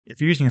If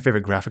you're using your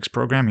favorite graphics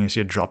program and you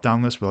see a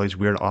drop-down list with all these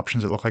weird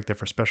options that look like they're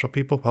for special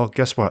people, well,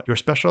 guess what? You're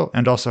special,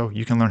 and also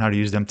you can learn how to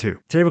use them too.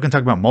 Today we're going to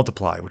talk about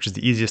multiply, which is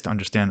the easiest to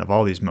understand of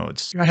all these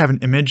modes. Here I have an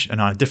image,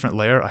 and on a different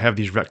layer I have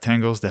these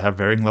rectangles that have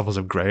varying levels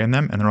of gray in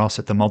them, and they're all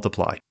set to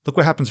multiply. Look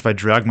what happens if I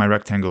drag my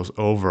rectangles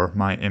over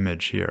my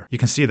image here. You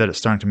can see that it's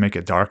starting to make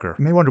it darker.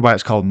 You may wonder why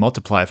it's called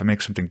multiply if I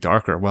make something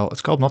darker. Well,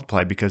 it's called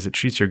multiply because it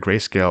treats your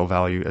grayscale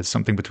value as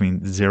something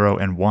between 0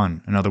 and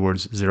 1. In other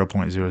words,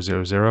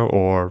 0.000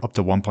 or up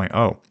to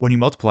 1.0. When you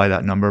multiply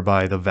that number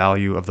by the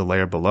value of the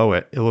layer below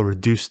it, it will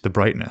reduce the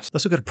brightness.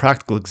 Let's look at a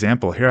practical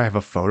example. Here I have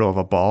a photo of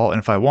a ball, and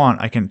if I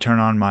want, I can turn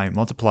on my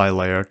multiply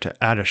layer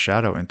to add a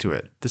shadow into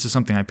it. This is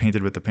something I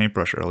painted with the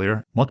paintbrush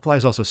earlier. Multiply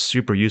is also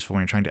super useful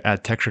when you're trying to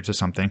add texture to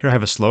something. Here I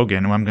have a slogan,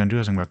 and what I'm going to do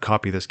is I'm going to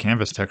copy this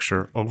canvas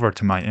texture over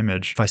to my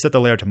image. If I set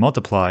the layer to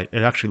multiply,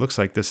 it actually looks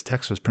like this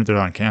text was printed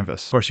on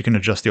canvas. Of course, you can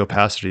adjust the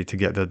opacity to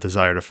get the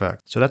desired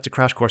effect. So that's a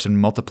crash course in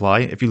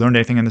multiply. If you learned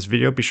anything in this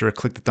video, be sure to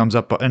click the thumbs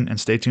up button and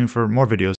stay tuned for more videos.